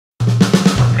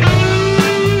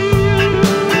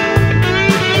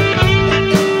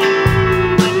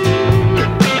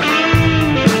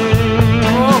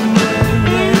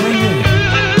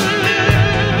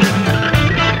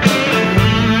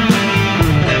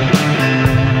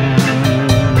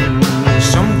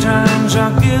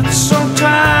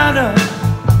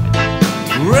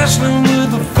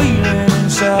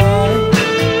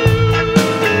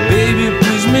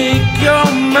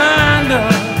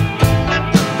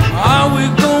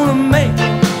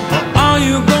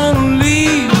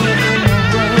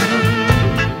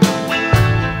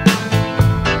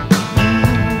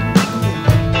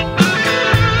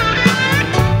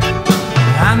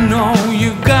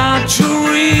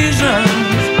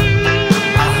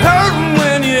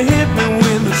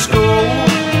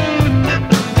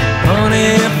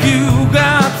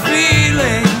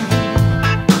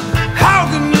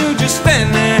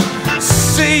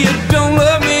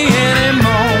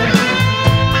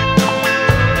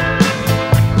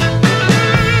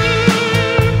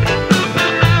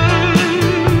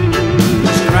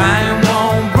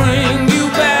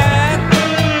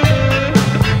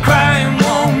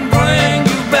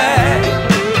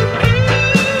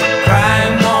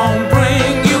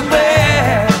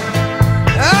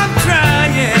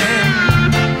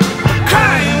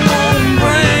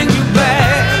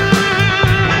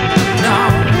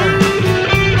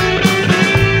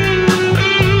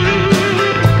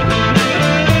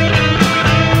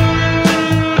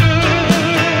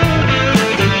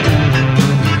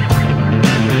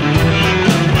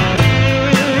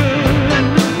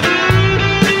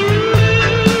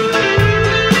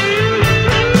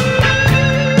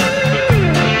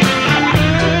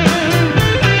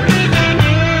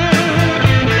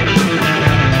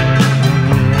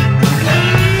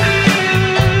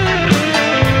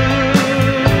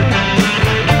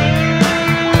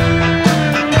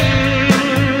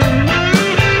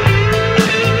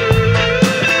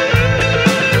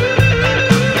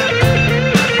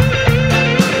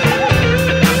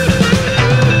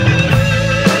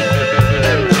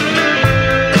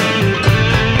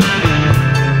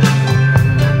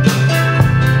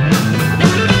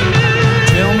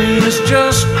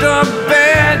master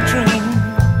bedroom.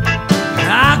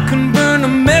 I can burn a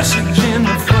message in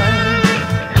the flame.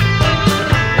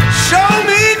 Show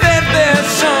me that there's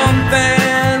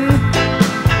something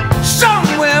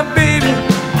somewhere, baby,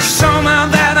 somehow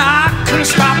that I can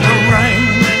stop the rain.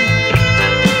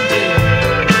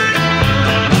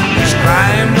 'Cause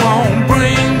crying won't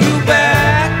bring you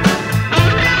back.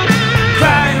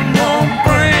 Crying won't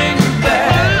bring you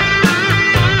back.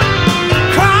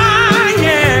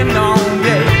 Crying don't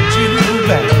get you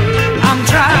back. I'm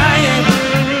trying,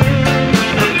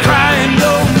 but crying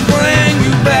don't bring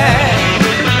you back.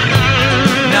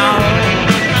 No,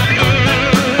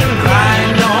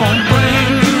 crying don't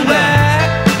bring you back.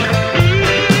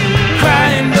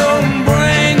 Crying don't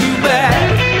bring you back.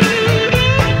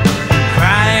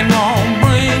 Crying won't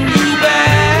bring you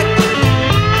back.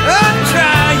 I'm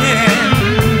trying,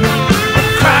 but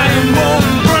crying won't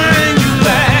bring you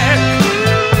back.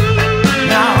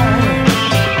 No,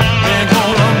 ain't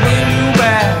gonna bring you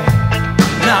back.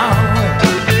 No.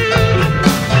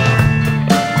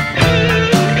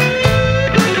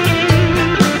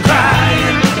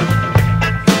 Crying,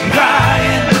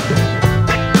 crying,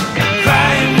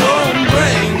 crying won't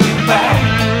bring you back.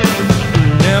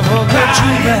 Never get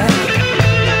you back.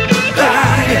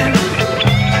 Crying,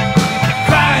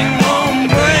 crying won't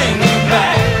bring you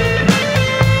back.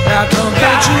 I can't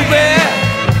get you back.